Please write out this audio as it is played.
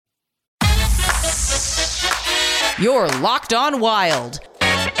You're Locked On Wild.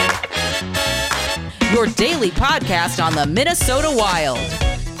 Your daily podcast on the Minnesota Wild.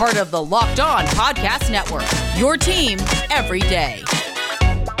 Part of the Locked On Podcast Network. Your team every day.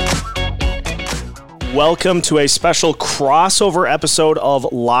 Welcome to a special crossover episode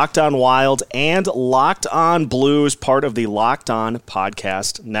of Locked On Wild and Locked On Blues, part of the Locked On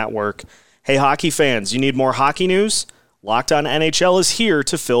Podcast Network. Hey, hockey fans, you need more hockey news? Locked On NHL is here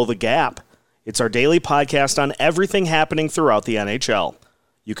to fill the gap. It's our daily podcast on everything happening throughout the NHL.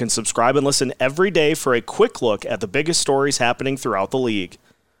 You can subscribe and listen every day for a quick look at the biggest stories happening throughout the league.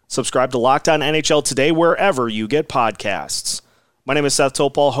 Subscribe to Locked On NHL today wherever you get podcasts. My name is Seth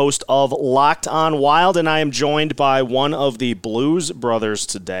Topol, host of Locked On Wild, and I am joined by one of the Blues brothers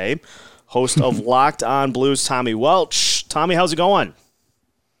today, host of Locked On Blues, Tommy Welch. Tommy, how's it going?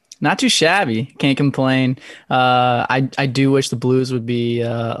 Not too shabby. Can't complain. I do wish the Blues would be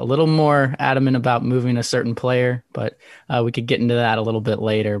a little more adamant about moving a certain player, but we could get into that a little bit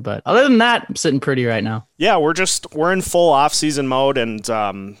later. But other than that, I'm sitting pretty right now. Yeah, we're in full off-season mode, and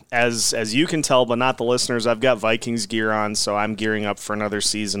as you can tell, but not the listeners, I've got Vikings gear on, so I'm gearing up for another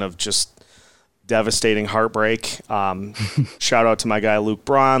season of just devastating heartbreak. Shout out to my guy Luke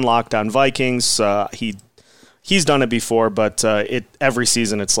Braun, Locked On Vikings. He's done it before, but every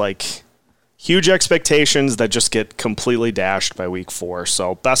season it's like huge expectations that just get completely dashed by week 4.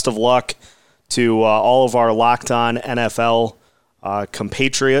 So best of luck to all of our Locked On NFL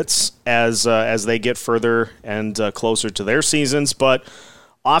compatriots as they get further and closer to their seasons. But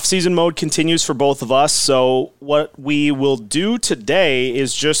off-season mode continues for both of us. So what we will do today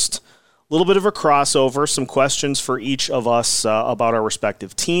is just a little bit of a crossover, some questions for each of us about our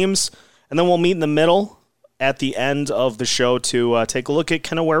respective teams, and then we'll meet in the middle at the end of the show to take a look at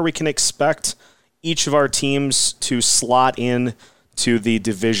kind of where we can expect each of our teams to slot in to the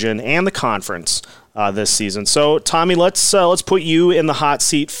division and the conference this season. So, Tommy, let's put you in the hot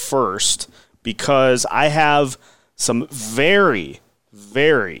seat first, because I have some very,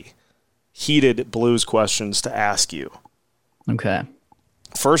 very heated Blues questions to ask you. Okay.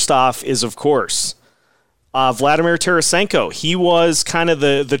 First off is, of course, Vladimir Tarasenko. He was kind of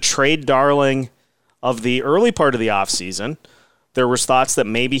the trade darling of the early part of the offseason. There was thoughts that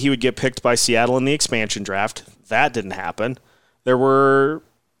maybe he would get picked by Seattle in the expansion draft. That didn't happen. There were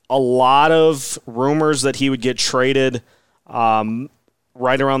a lot of rumors that he would get traded right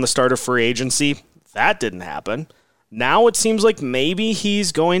around the start of free agency. That didn't happen. Now it seems like maybe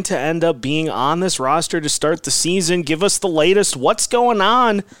he's going to end up being on this roster to start the season. Give us the latest. What's going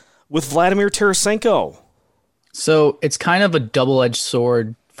on with Vladimir Tarasenko? So it's kind of a double-edged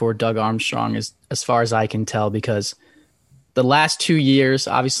sword for Doug Armstrong as far as I can tell, because the last 2 years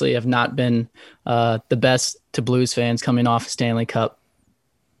obviously have not been the best to Blues fans coming off a Stanley Cup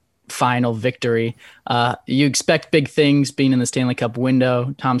final victory. You expect big things being in the Stanley Cup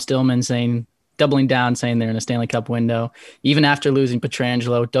window. Tom Stillman doubling down, saying they're in a Stanley Cup window. Even after losing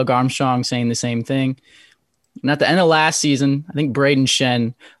Pietrangelo, Doug Armstrong saying the same thing. And at the end of last season, I think Brayden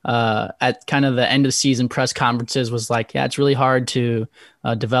Schenn at kind of the end of season press conferences was like, yeah, it's really hard to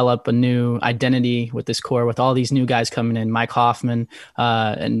develop a new identity with this core, with all these new guys coming in, Mike Hoffman,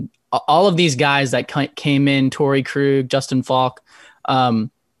 and all of these guys that came in, Torrey Krug, Justin Falk.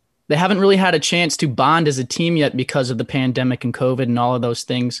 They haven't really had a chance to bond as a team yet because of the pandemic and COVID and all of those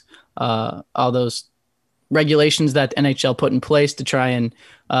things, all those regulations that the NHL put in place to try and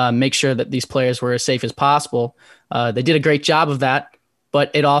make sure that these players were as safe as possible. They did a great job of that,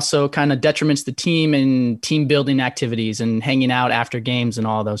 but it also kind of detriments the team and team building activities and hanging out after games and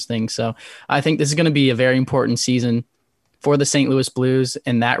all those things. So I think this is going to be a very important season for the St. Louis Blues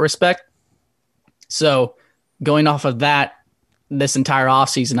in that respect. So going off of that, this entire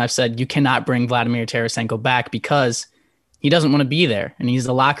offseason, I've said you cannot bring Vladimir Tarasenko back because he doesn't want to be there. And he's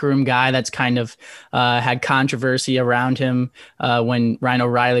the locker room guy that's kind of had controversy around him when Ryan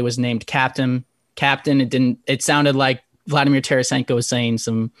O'Reilly was named captain. It sounded like Vladimir Tarasenko was saying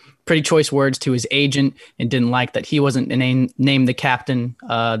some pretty choice words to his agent and didn't like that he wasn't named the captain.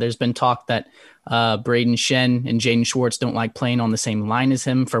 There's been talk that Brayden Schenn and Jaden Schwartz don't like playing on the same line as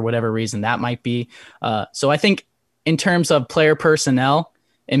him for whatever reason that might be. So I think in terms of player personnel,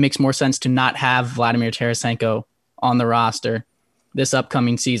 it makes more sense to not have Vladimir Tarasenko on the roster this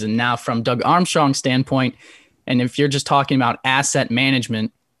upcoming season. Now, from Doug Armstrong's standpoint, and if you're just talking about asset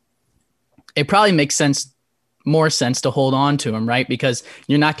management, it probably makes more sense to hold on to him, right? Because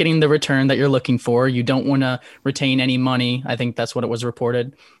you're not getting the return that you're looking for. You don't want to retain any money. I think that's what it was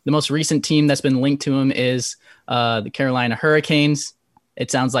reported. The most recent team that's been linked to him is the Carolina Hurricanes. It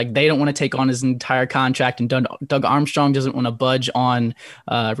sounds like they don't want to take on his entire contract, and Doug Armstrong doesn't want to budge on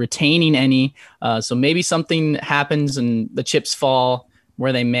retaining any. So maybe something happens and the chips fall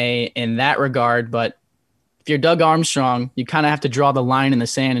where they may in that regard. But if you're Doug Armstrong, you kind of have to draw the line in the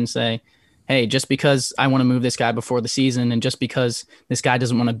sand and say, hey, just because I want to move this guy before the season and just because this guy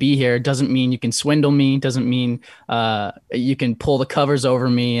doesn't want to be here doesn't mean you can swindle me, doesn't mean you can pull the covers over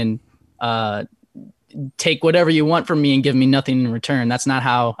me and take whatever you want from me and give me nothing in return. That's not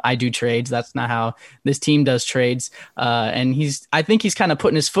how I do trades. That's not how this team does trades. And I think he's kind of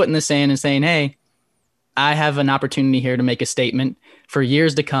putting his foot in the sand and saying, hey, I have an opportunity here to make a statement for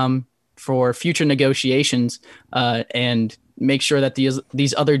years to come for future negotiations and make sure that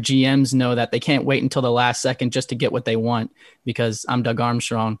these other GMs know that they can't wait until the last second just to get what they want, because I'm Doug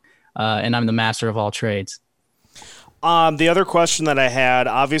Armstrong and I'm the master of all trades. The other question that I had,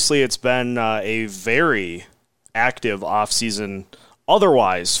 obviously it's been a very active offseason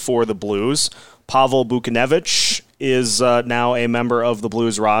otherwise for the Blues. Pavel Buchnevich is now a member of the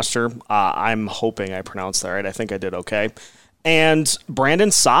Blues roster. I'm hoping I pronounced that right. I think I did okay. And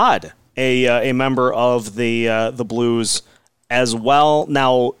Brandon Saad, a member of the Blues as well.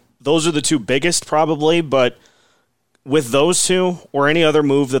 Now, those are the two biggest probably, but with those two or any other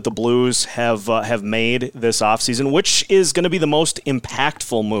move that the Blues have made this offseason, which is going to be the most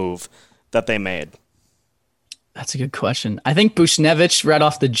impactful move that they made? That's a good question. I think Buchnevich right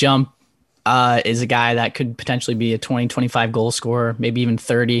off the jump is a guy that could potentially be a 20, 25 goal scorer, maybe even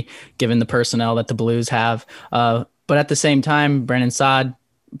 30, given the personnel that the Blues have. But at the same time, Brandon Saad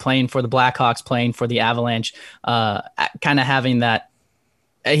playing for the Blackhawks, playing for the Avalanche, kind of having that.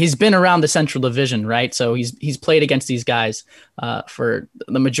 He's been around the Central Division, right? So he's played against these guys for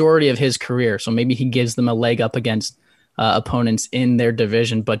the majority of his career. So maybe he gives them a leg up against opponents in their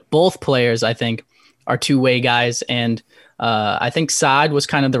division. But both players, I think, are two-way guys. And I think Saad was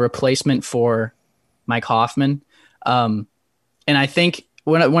kind of the replacement for Mike Hoffman. And I think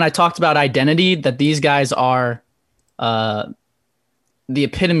when I talked about identity, that these guys are the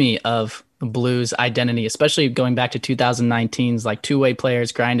epitome of the Blues identity, especially going back to 2019's like two-way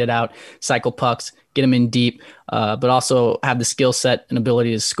players, grind it out, cycle pucks, get them in deep, but also have the skill set and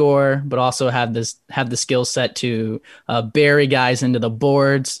ability to score, but also have the skill set to bury guys into the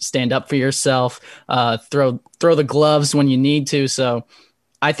boards, stand up for yourself, throw the gloves when you need to. So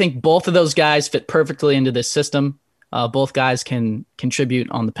I think both of those guys fit perfectly into this system. Both guys can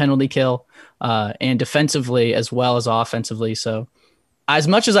contribute on the penalty kill and defensively as well as offensively. So as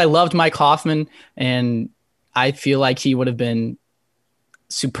much as I loved Mike Hoffman, and I feel like he would have been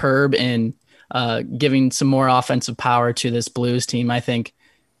superb in giving some more offensive power to this Blues team, I think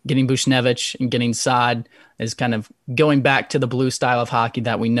getting Buchnevich and getting Saad is kind of going back to the Blues style of hockey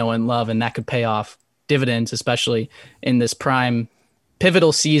that we know and love, and that could pay off dividends, especially in this prime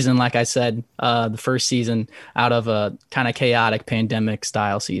pivotal season, like I said, the first season out of a kind of chaotic pandemic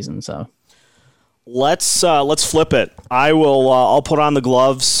style season. So let's flip it. I'll put on the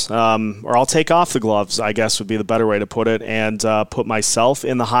gloves, or I'll take off the gloves, I guess would be the better way to put it, and put myself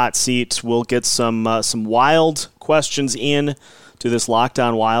in the hot seat. We'll get some wild questions in to this Locked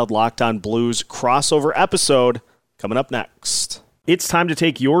On Wild, Locked On Blues crossover episode coming up next. It's time to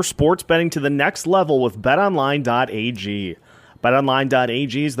take your sports betting to the next level with BetOnline.ag.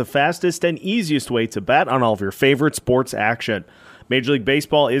 BetOnline.ag is the fastest and easiest way to bet on all of your favorite sports action. Major League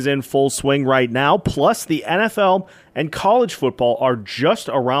Baseball is in full swing right now, plus the NFL and college football are just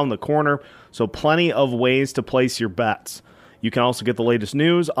around the corner, so plenty of ways to place your bets. You can also get the latest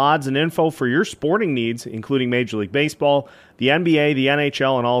news, odds, and info for your sporting needs, including Major League Baseball, the NBA, the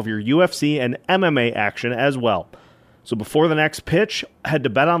NHL, and all of your UFC and MMA action as well. So before the next pitch, head to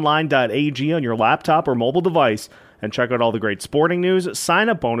betonline.ag on your laptop or mobile device and check out all the great sporting news,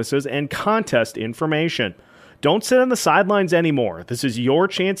 sign-up bonuses, and contest information. Don't sit on the sidelines anymore. This is your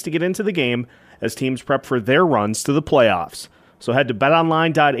chance to get into the game as teams prep for their runs to the playoffs. So head to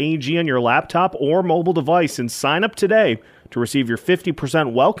betonline.ag on your laptop or mobile device and sign up today to receive your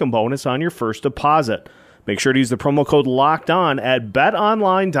 50% welcome bonus on your first deposit. Make sure to use the promo code LOCKEDON at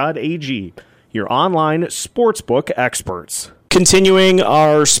betonline.ag, your online sportsbook experts. Continuing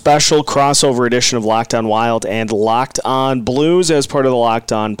our special crossover edition of Locked On Wild and Locked On Blues as part of the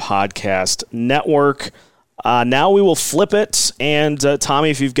Locked On Podcast Network. Now we will flip it, and Tommy,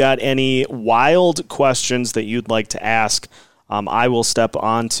 if you've got any wild questions that you'd like to ask, I will step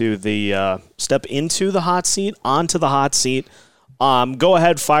into the hot seat, onto the hot seat. Go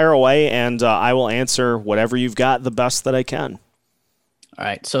ahead, fire away, and I will answer whatever you've got the best that I can. All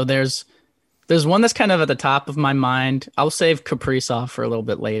right, so there's one that's kind of at the top of my mind. I'll save Kaprizov for a little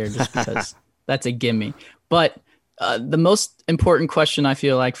bit later, just because that's a gimme. But The most important question I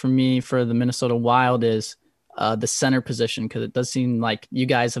feel like for me for the Minnesota Wild is the center position, because it does seem like you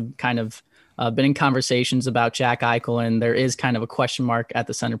guys have kind of been in conversations about Jack Eichel, and there is kind of a question mark at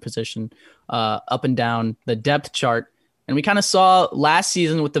the center position up and down the depth chart. And we kind of saw last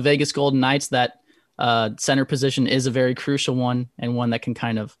season with the Vegas Golden Knights that center position is a very crucial one, and one that can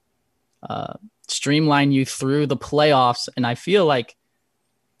kind of streamline you through the playoffs. And I feel like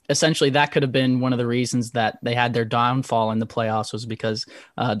essentially that could have been one of the reasons that they had their downfall in the playoffs, was because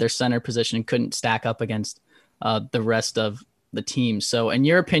their center position couldn't stack up against the rest of the team. So in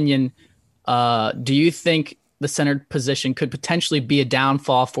your opinion, do you think the center position could potentially be a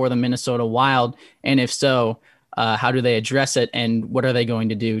downfall for the Minnesota Wild? And if so, how do they address it, and what are they going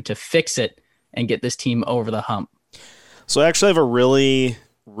to do to fix it and get this team over the hump? So I actually have a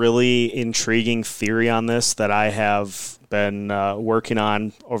really intriguing theory on this that I have been working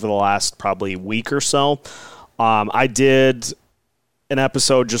on over the last probably week or so. I did an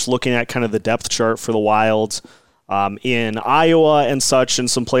episode just looking at kind of the depth chart for the Wild in Iowa and such, and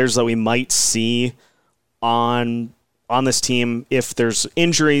some players that we might see on this team if there's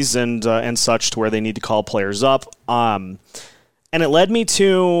injuries and such to where they need to call players up. And it led me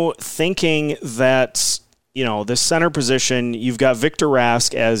to thinking that, this center position, you've got Victor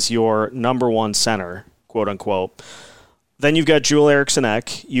Rask as your number one center, quote unquote. Then you've got Joel Eriksson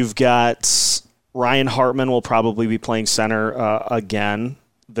Ek. You've got Ryan Hartman will probably be playing center again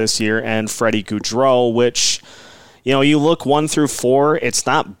this year, and Freddie Gaudreau, which, you look 1 through 4, it's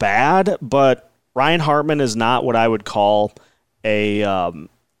not bad, but Ryan Hartman is not what I would call a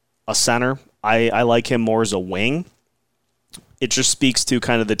center. I like him more as a wing. It just speaks to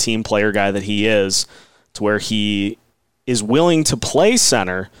kind of the team player guy that he is, to where he is willing to play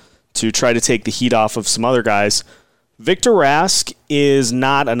center to try to take the heat off of some other guys. Victor Rask is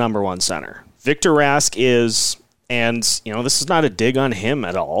not a number one center. Victor Rask is, and this is not a dig on him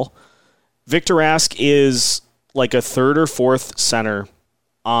at all, Victor Rask is like a third or fourth center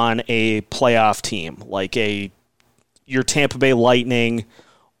on a playoff team, like your Tampa Bay Lightning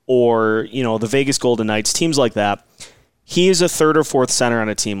or, the Vegas Golden Knights, teams like that. He is a third or fourth center on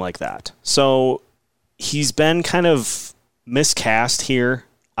a team like that. So he's been kind of miscast here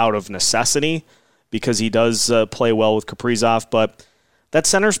out of necessity because he does play well with Kaprizov, but that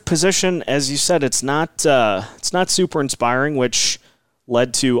center's position, as you said, it's not super inspiring, which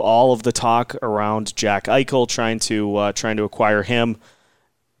led to all of the talk around Jack Eichel trying to acquire him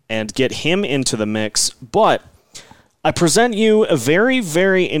and get him into the mix. But I present you a very,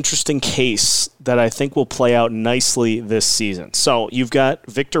 very interesting case that I think will play out nicely this season. So you've got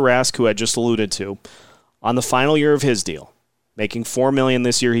Victor Rask, who I just alluded to, on the final year of his deal, making $4 million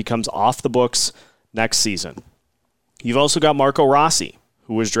this year. He comes off the books next season. You've also got Marco Rossi,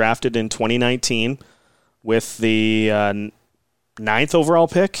 who was drafted in 2019 with the 9th overall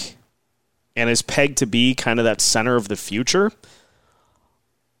pick and is pegged to be kind of that center of the future.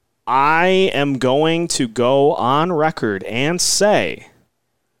 I am going to go on record and say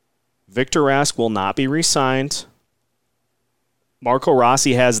Victor Rask will not be re-signed. Marco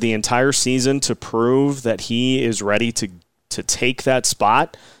Rossi has the entire season to prove that he is ready to take that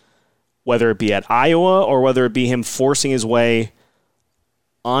spot, whether it be at Iowa or whether it be him forcing his way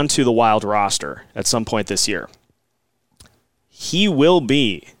onto the Wild roster at some point this year. He will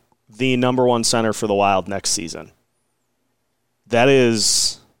be the number one center for the Wild next season. That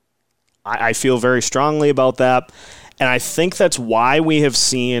is, I feel very strongly about that, and I think that's why we have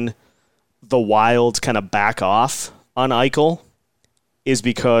seen the Wild kind of back off on Eichel, is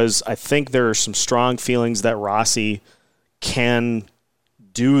because I think there are some strong feelings that Rossi can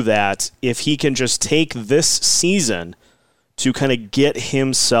do that if he can just take this season to kind of get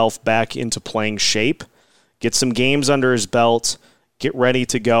himself back into playing shape, get some games under his belt, get ready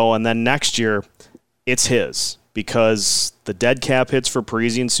to go, and then next year it's his, because the dead cap hits for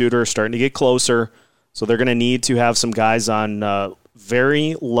Parise and Suter are starting to get closer, so they're going to need to have some guys on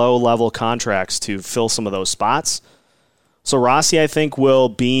very low-level contracts to fill some of those spots. So Rossi, I think, will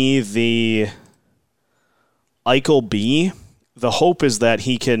be the Eichel B. The hope is that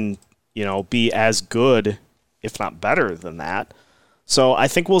he can, be as good, if not better than that. So I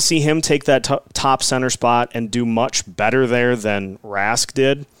think we'll see him take that top center spot and do much better there than Rask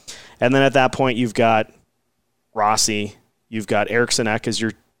did. And then at that point, you've got Rossi, you've got Eriksson Ek as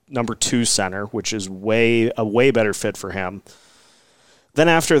your number 2 center, which is a way better fit for him. Then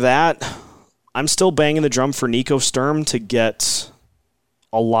after that, I'm still banging the drum for Nico Sturm to get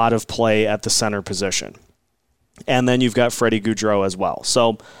a lot of play at the center position. And then you've got Freddie Gaudreau as well.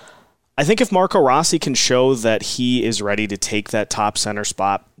 So I think if Marco Rossi can show that he is ready to take that top center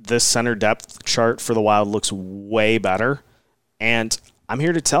spot, this center depth chart for the Wild looks way better. And I'm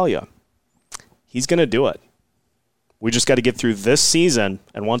here to tell you, he's going to do it. We just got to get through this season,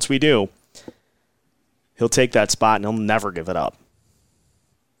 and once we do, he'll take that spot and he'll never give it up.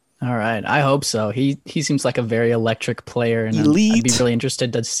 All right. I hope so. He seems like a very electric player, and I'd be really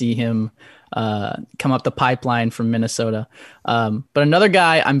interested to see him come up the pipeline from Minnesota. But another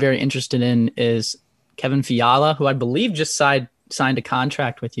guy I'm very interested in is Kevin Fiala, who I believe just signed a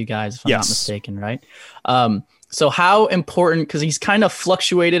contract with you guys, if I'm not mistaken, right? So how important, because he's kind of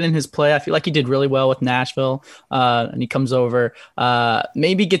fluctuated in his play. I feel like he did really well with Nashville, and he comes over,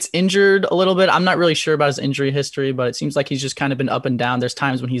 maybe gets injured a little bit. I'm not really sure about his injury history, but it seems like he's just kind of been up and down. There's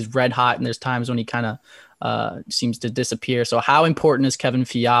times when he's red hot, and there's times when he kind of seems to disappear. So how important is Kevin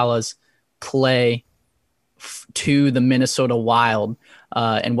Fiala's play to the Minnesota Wild,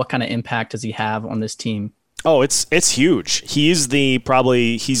 and what kind of impact does he have on this team? Oh, it's huge. He's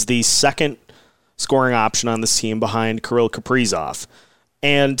the second scoring option on this team behind Kirill Kaprizov.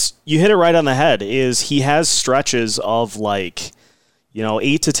 And you hit it right on the head, is he has stretches of 8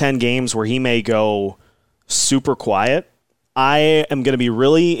 to 10 games where he may go super quiet. I am going to be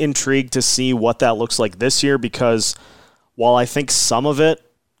really intrigued to see what that looks like this year, because while I think some of it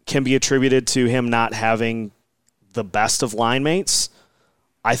can be attributed to him not having the best of line mates,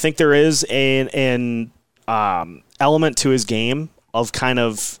 I think there is an element to his game of kind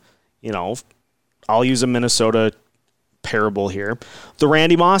of, I'll use a Minnesota parable here, the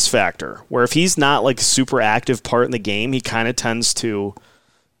Randy Moss factor, where if he's not a super active part in the game, he kind of tends to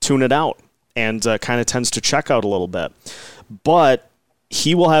tune it out and kind of tends to check out a little bit. But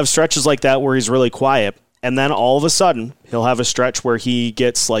he will have stretches like that where he's really quiet, and then all of a sudden he'll have a stretch where he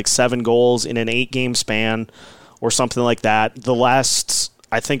gets 7 goals in an 8-game span or something like that. The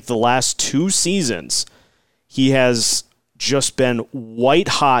last 2 seasons, he has just been white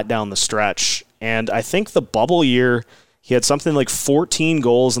hot down the stretch. And I think the bubble year, he had something like 14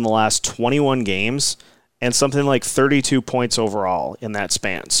 goals in the last 21 games and something like 32 points overall in that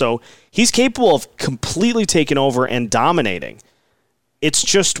span. So he's capable of completely taking over and dominating. It's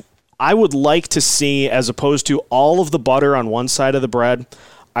just, I would like to see, as opposed to all of the butter on one side of the bread,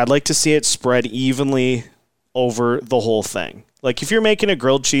 I'd like to see it spread evenly over the whole thing. If you're making a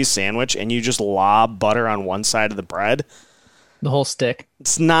grilled cheese sandwich and you just lob butter on one side of the bread, the whole stick,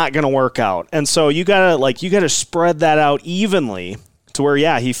 it's not going to work out. And so you gotta spread that out evenly to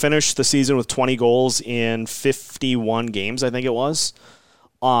where, he finished the season with 20 goals in 51 games, I think it was.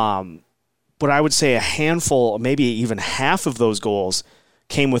 But I would say a handful, maybe even half of those goals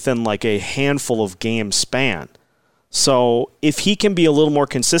came within a handful of game span. So if he can be a little more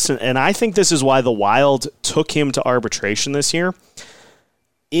consistent, and I think this is why the Wild took him to arbitration this year,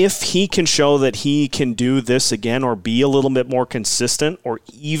 if he can show that he can do this again or be a little bit more consistent or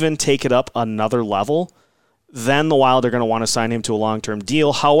even take it up another level, then the Wild are going to want to sign him to a long-term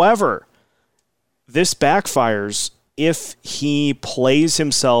deal. However, this backfires if he plays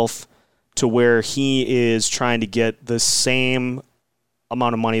himself to where he is trying to get the same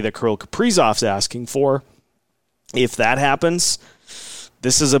amount of money that Kirill Kaprizov's asking for. If that happens,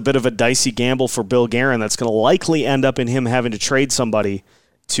 this is a bit of a dicey gamble for Bill Guerin that's going to likely end up in him having to trade somebody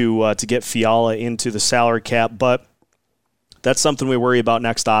to get Fiala into the salary cap. But that's something we worry about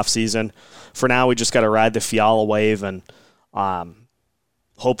next offseason. For now, we just got to ride the Fiala wave and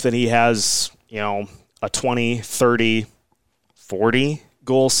hope that he has, a 20, 30, 40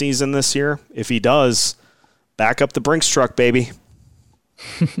 goal season this year. If he does, back up the Brinks truck, baby.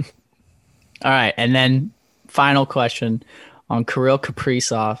 All right, and then final question on Kirill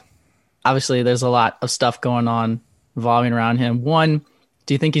Kaprizov. Obviously, there's a lot of stuff going on revolving around him. One,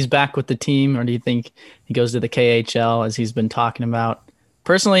 do you think he's back with the team, or do you think he goes to the KHL as he's been talking about?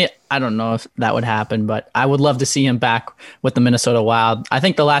 Personally, I don't know if that would happen, but I would love to see him back with the Minnesota Wild. I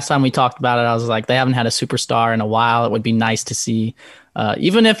think the last time we talked about it, I was like, they haven't had a superstar in a while. It would be nice to see,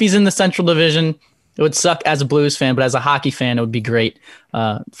 even if he's in the Central Division. It would suck as a Blues fan, but as a hockey fan, it would be great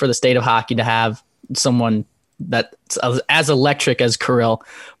for the state of hockey to have someone that's as electric as Kirill.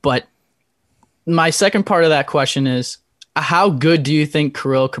 But my second part of that question is, how good do you think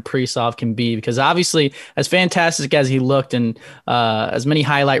Kirill Kaprizov can be? Because obviously, as fantastic as he looked and as many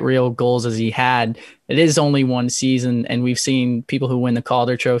highlight reel goals as he had, it is only one season, and we've seen people who win the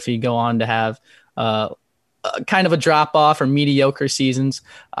Calder Trophy go on to have kind of a drop-off or mediocre seasons.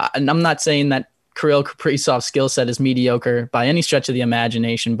 And I'm not saying that Kirill Kaprizov's skill set is mediocre by any stretch of the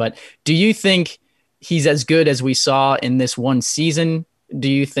imagination, but do you think he's as good as we saw in this one season?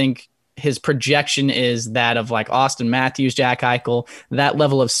 Do you think his projection is that of like Austin Matthews, Jack Eichel, that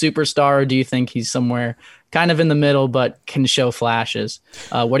level of superstar? Or do you think he's somewhere kind of in the middle but can show flashes?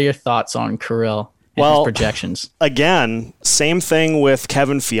 What are your thoughts on Kirill and his projections? Again, same thing with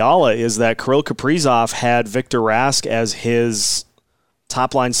Kevin Fiala, is that Kirill Kaprizov had Victor Rask as his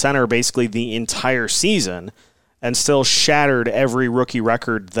top-line center basically the entire season and still shattered every rookie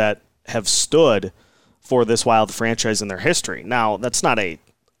record that have stood for this Wild franchise in their history. Now, that's not a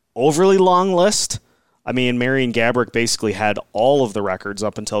overly long list. I mean, Marian Gaborik basically had all of the records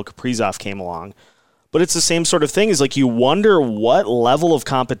up until Kaprizov came along. But it's the same sort of thing. Is like you wonder what level of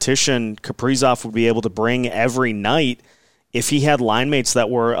competition Kaprizov would be able to bring every night if he had line mates that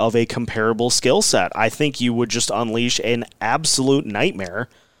were of a comparable skill set. I think you would just unleash an absolute nightmare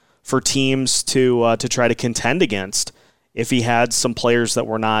for teams to try to contend against if he had some players that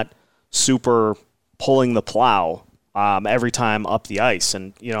were not super pulling the plow every time up the ice.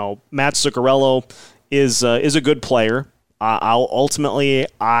 And, you know, Matt Zuccarello is a good player.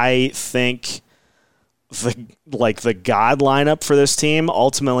 I think the God lineup for this team,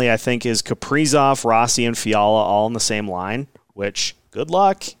 ultimately, I think is Kaprizov, Rossi, and Fiala all in the same line, which good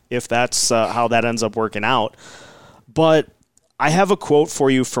luck if that's how that ends up working out. But I have a quote for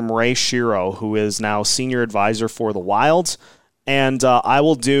you from Ray Shero, who is now senior advisor for the Wild, and I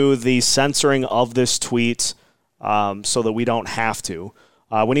will do the censoring of this tweet so that we don't have to.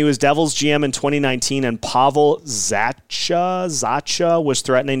 When he was Devils GM in 2019 and Pavel Zacha was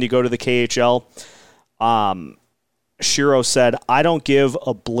threatening to go to the KHL, Shero said, "I don't give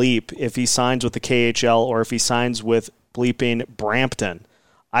a bleep if he signs with the KHL or if he signs with bleeping Brampton.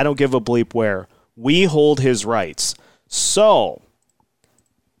 I don't give a bleep where. We hold his rights." So,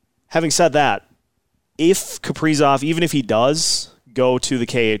 having said that, if Kaprizov, even if he does go to the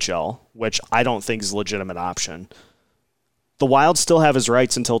KHL, which I don't think is a legitimate option, the Wild still have his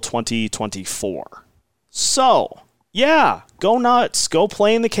rights until 2024. So, yeah, go nuts. Go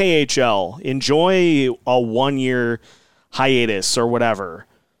play in the KHL. Enjoy a 1-year hiatus or whatever.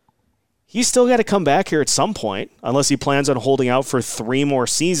 He's still got to come back here at some point, unless he plans on holding out for 3 more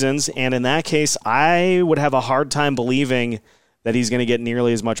seasons. And in that case, I would have a hard time believing that he's going to get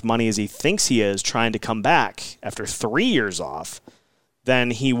nearly as much money as he thinks he is trying to come back after 3 years off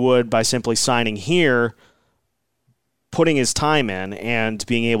than he would by simply signing here, putting his time in, and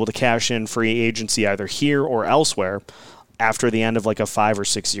being able to cash in free agency either here or elsewhere after the end of like a 5 or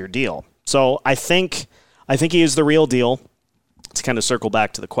 6 year deal. So I think he is the real deal. To kind of circle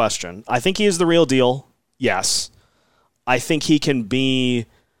back to the question, I think he is the real deal. Yes. I think he can be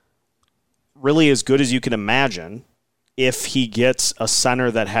really as good as you can imagine if he gets a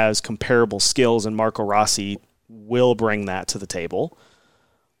center that has comparable skills, and Marco Rossi will bring that to the table.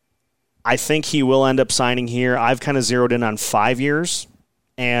 I think he will end up signing here. I've kind of zeroed in on 5 years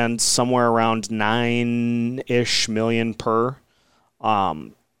and somewhere around $9-ish million per.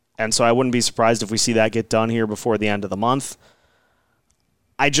 And so I wouldn't be surprised if we see that get done here before the end of the month.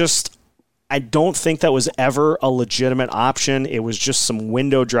 I don't think that was ever a legitimate option. It was just some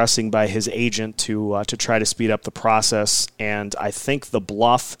window dressing by his agent to try to speed up the process, and I think the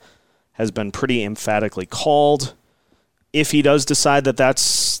bluff has been pretty emphatically called. If he does decide that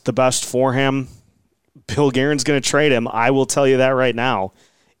that's the best for him, Bill Guerin's going to trade him. I will tell you that right now.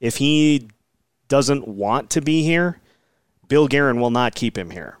 If he doesn't want to be here, Bill Guerin will not keep him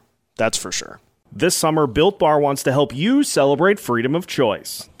here. That's for sure. This summer, Built Bar wants to help you celebrate freedom of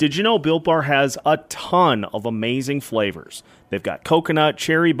choice. Did you know Built Bar has a ton of amazing flavors? They've got coconut,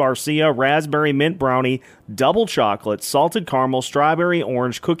 cherry barcia, raspberry mint brownie, double chocolate, salted caramel, strawberry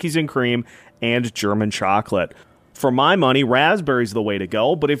orange, cookies and cream, and German chocolate. For my money, raspberry's the way to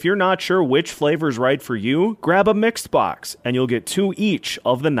go, but if you're not sure which flavor is right for you, grab a mixed box, and you'll get 2 each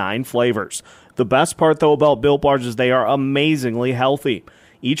of the 9 flavors. The best part, though, about Built Bars is they are amazingly healthy.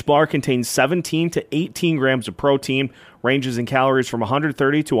 Each bar contains 17 to 18 grams of protein, ranges in calories from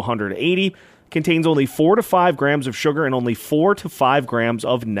 130 to 180, contains only 4 to 5 grams of sugar, and only 4 to 5 grams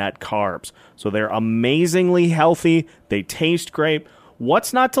of net carbs. So they're amazingly healthy. They taste great.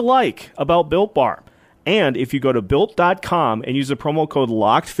 What's not to like about Built Bar? And if you go to Built.com and use the promo code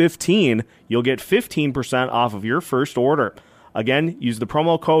LOCKED15, you'll get 15% off of your first order. Again, use the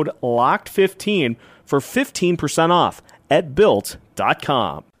promo code LOCKED15 for 15% off at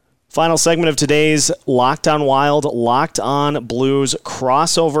Built.com. Final segment of today's Locked On Wild, Locked On Blues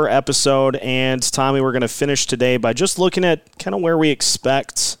crossover episode. And Tommy, we're going to finish today by just looking at kind of where we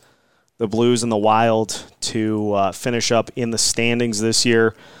expect the Blues and the Wild to finish up in the standings this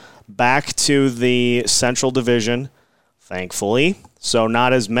year. Back to the Central Division, thankfully. So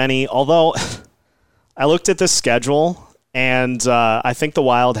not as many, although I looked at the schedule And I think the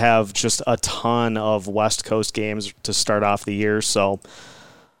Wild have just a ton of West Coast games to start off the year, so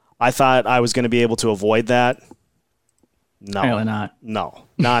I thought I was going to be able to avoid that. No. Apparently not. No,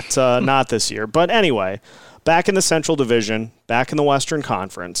 not this year. But anyway, back in the Central Division, back in the Western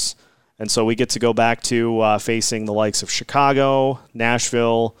Conference, and so we get to go back to facing the likes of Chicago,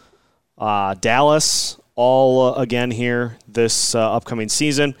 Nashville, Dallas, all again here this upcoming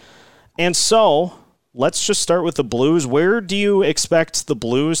season. And so let's just start with the Blues. Where do you expect the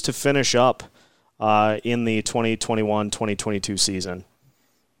Blues to finish up in the 2021-2022 season?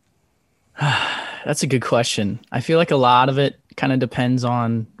 That's a good question. I feel like a lot of it kind of depends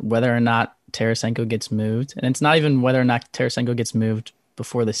on whether or not Tarasenko gets moved. And it's not even whether or not Tarasenko gets moved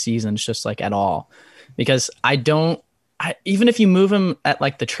before the season. It's just like at all. Because even if you move him at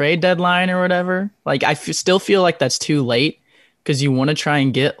like the trade deadline or whatever, like I still feel like that's too late because you want to try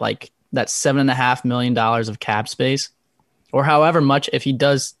and get like that $7.5 million of cap space or however much if he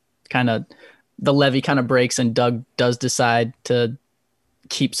does the levy kind of breaks and Doug does decide to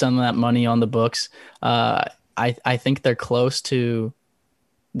keep some of that money on the books. I think they're close to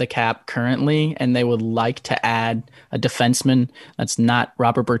the cap currently, and they would like to add a defenseman that's not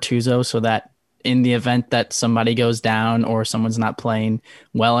Robert Bortuzzo so that in the event that somebody goes down or someone's not playing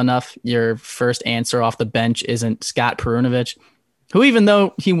well enough, your first answer off the bench isn't Scott Perunovich, who even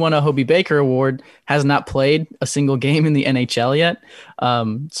though he won a Hobey Baker Award, has not played a single game in the NHL yet.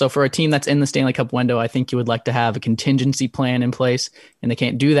 So for a team that's in the Stanley Cup window, I think you would like to have a contingency plan in place, and they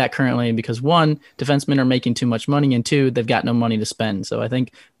can't do that currently because one, defensemen are making too much money, and two, they've got no money to spend. So I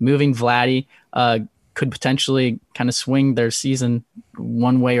think moving Vladdy could potentially kind of swing their season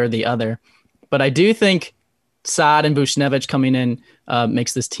one way or the other. But I do think Saad and Buchnevich coming in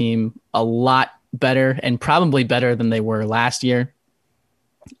makes this team a lot better and probably better than they were last year.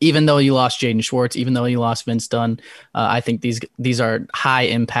 Even though you lost Jaden Schwartz, even though you lost Vince Dunn, I think these are high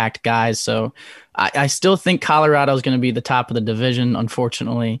impact guys. So I still think Colorado is going to be the top of the division,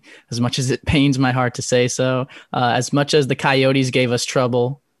 unfortunately, as much as it pains my heart to say so. As much as the Coyotes gave us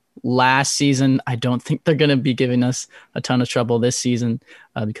trouble last season, I don't think they're going to be giving us a ton of trouble this season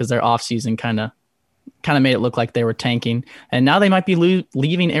because their offseason kind of made it look like they were tanking. And now they might be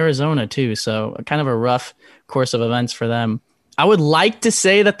leaving Arizona too. So kind of a rough course of events for them. I would like to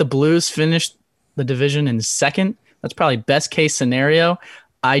say that the Blues finished the division in second. That's probably best case scenario.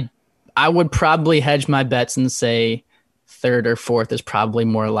 I would probably hedge my bets and say third or fourth is probably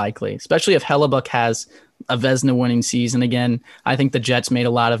more likely, especially if Hellebuck has a Vezina winning season again. I think the Jets made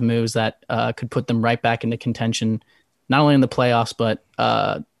a lot of moves that could put them right back into contention, not only in the playoffs, but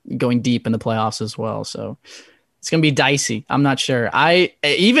going deep in the playoffs as well. So it's going to be dicey. I'm not sure.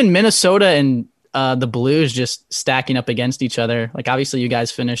 Even Minnesota and the Blues just stacking up against each other. Like obviously you guys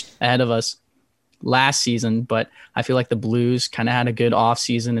finished ahead of us last season, but I feel like the Blues kind of had a good off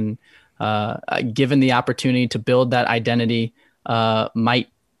season and given the opportunity to build that identity, might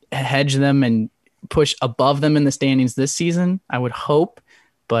hedge them and push above them in the standings this season. I would hope,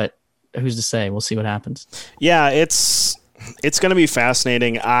 but who's to say? We'll see what happens. Yeah, it's going to be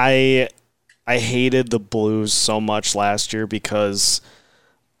fascinating. I hated the Blues so much last year because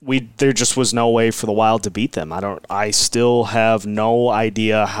there just was no way for the Wild to beat them. I still have no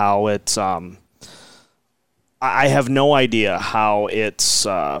idea how it's I have no idea how it's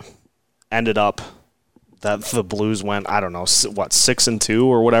ended up that the Blues went, I don't know, 6-2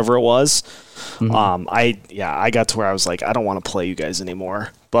 or whatever it was. Mm-hmm. I got to where I was like, I don't want to play you guys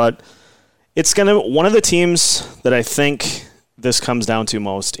anymore. But it's one of the teams that I think this comes down to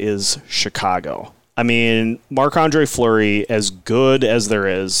most is Chicago. I mean, Marc-Andre Fleury, as good as there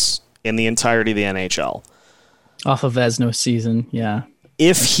is in the entirety of the NHL. Off of Vezina season, yeah.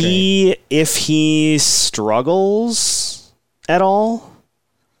 If he struggles at all,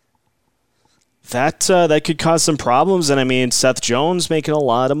 that could cause some problems. And I mean, Seth Jones making a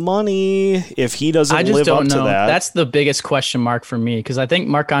lot of money. If he doesn't live up to that, that's the biggest question mark for me because I think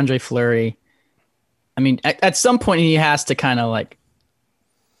Marc-Andre Fleury. I mean, at some point he has to kind of like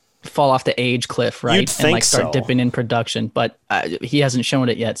fall off the age cliff, right? You'd think and start dipping in production, but he hasn't shown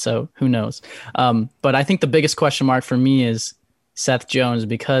it yet, so who knows? But I think the biggest question mark for me is Seth Jones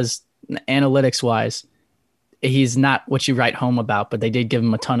because analytics-wise, he's not what you write home about, but they did give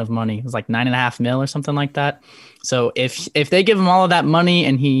him a ton of money. It was like $9.5 million or something like that. So if they give him all of that money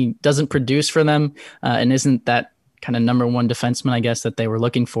and he doesn't produce for them and isn't that kind of number one defenseman, I guess, that they were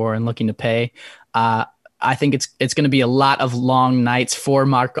looking for and looking to pay, I think it's going to be a lot of long nights for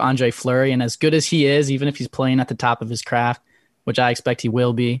Marc-Andre Fleury. And as good as he is, even if he's playing at the top of his craft, which I expect he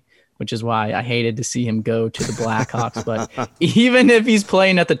will be, which is why I hated to see him go to the Blackhawks. But even if he's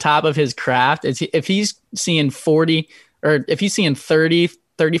playing at the top of his craft, if he's seeing 40 or if he's seeing 30,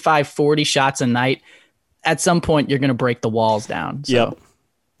 35, 40 shots a night, at some point you're going to break the walls down. So. Yep.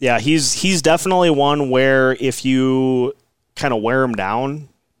 Yeah, he's definitely one where if you kind of wear him down,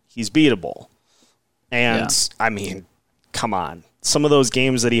 he's beatable. And, I mean, come on. Some of those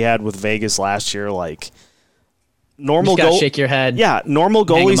games that he had with Vegas last year, like, normal gotta shake your head. Yeah, normal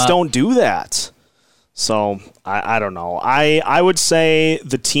goalies don't do that. So, I don't know. I would say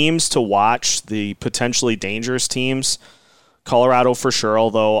the teams to watch, the potentially dangerous teams, Colorado for sure,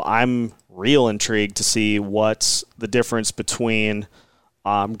 although I'm real intrigued to see what the difference between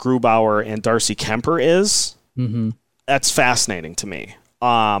Grubauer and Darcy Kemper is. Mm-hmm. That's fascinating to me.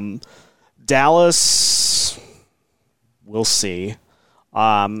 Dallas, we'll see.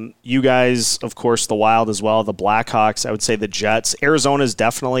 You guys, of course, the Wild as well, the Blackhawks, I would say the Jets. Arizona's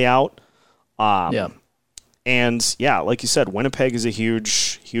definitely out. And, yeah, like you said, Winnipeg is a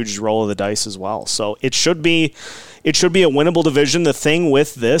huge roll of the dice as well. So it should be a winnable division. The thing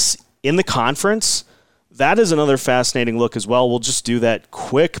with this, in the conference, that is another fascinating look as well. We'll just do that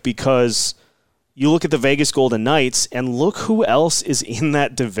quick because you look at the Vegas Golden Knights and look who else is in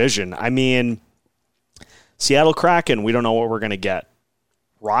that division. I mean, Seattle Kraken, we don't know what we're going to get.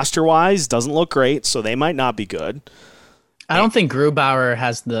 Roster-wise, doesn't look great, so they might not be good. I don't think Grubauer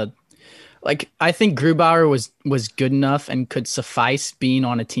has the... I think Grubauer was good enough and could suffice being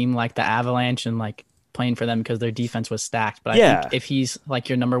on a team like the Avalanche and, like, playing for them because their defense was stacked. But I think if he's, like,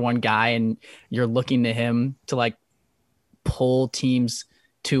 your number one guy and you're looking to him to, like, pull teams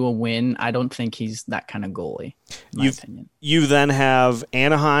to a win, I don't think he's that kind of goalie, in my opinion. You then have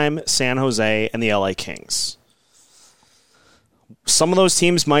Anaheim, San Jose, and the LA Kings. Some of those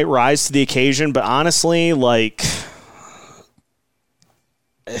teams might rise to the occasion, but honestly, like,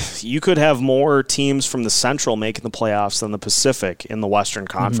 you could have more teams from the Central making the playoffs than the Pacific in the Western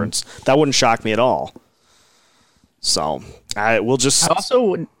Conference. Mm-hmm. That wouldn't shock me at all. So we'll just. I also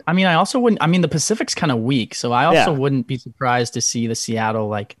wouldn't. I mean, the Pacific's kind of weak, so I also wouldn't be surprised to see the Seattle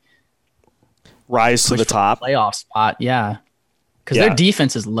rise to the top playoff spot. Yeah, because their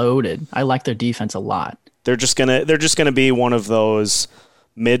defense is loaded. I like their defense a lot. They're just gonna be one of those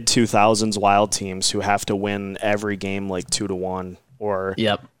mid-2000s Wild teams who have to win every game like 2-1. Or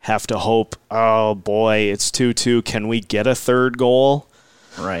have to hope, oh boy, it's 2-2. Can we get a third goal?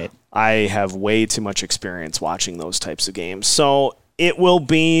 Right. I have way too much experience watching those types of games. So it will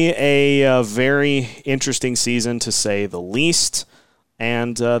be a very interesting season, to say the least.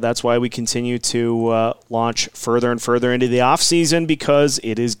 And that's why we continue to launch further and further into the offseason, because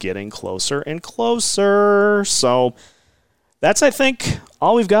it is getting closer and closer. So that's, I think,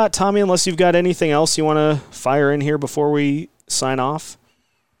 all we've got, Tommy, unless you've got anything else you want to fire in here before we sign off.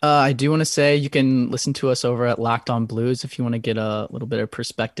 I do want to say you can listen to us over at Locked On Blues if you want to get a little bit of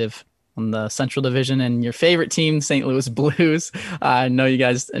perspective on the Central Division and your favorite team, St. Louis Blues. I know you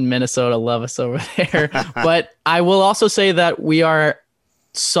guys in Minnesota love us over there, but I will also say that we are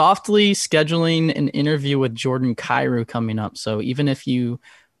softly scheduling an interview with Jordan Kyrou coming up. So even if you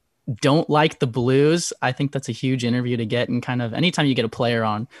don't like the Blues, I think that's a huge interview to get, and kind of anytime you get a player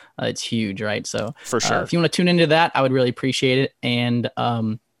on, it's huge, right? So for sure, if you want to tune into that, I would really appreciate it. And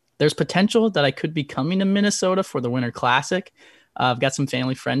there's potential that I could be coming to Minnesota for the Winter Classic. I've got some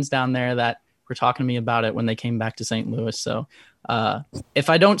family friends down there that were talking to me about it when they came back to St. Louis. So if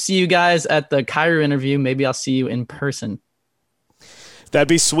I don't see you guys at the Kyrou interview, maybe I'll see you in person. That'd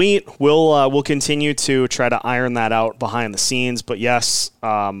be sweet. We'll continue to try to iron that out behind the scenes. But yes,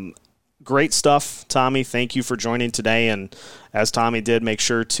 great stuff, Tommy. Thank you for joining today. And as Tommy did, make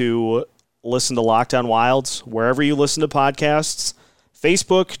sure to listen to Locked On Wilds wherever you listen to podcasts,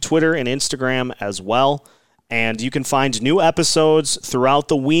 Facebook, Twitter, and Instagram as well. And you can find new episodes throughout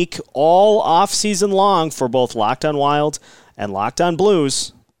the week, all off-season long, for both Locked On Wild and Locked On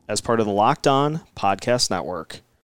Blues as part of the Locked On Podcast Network.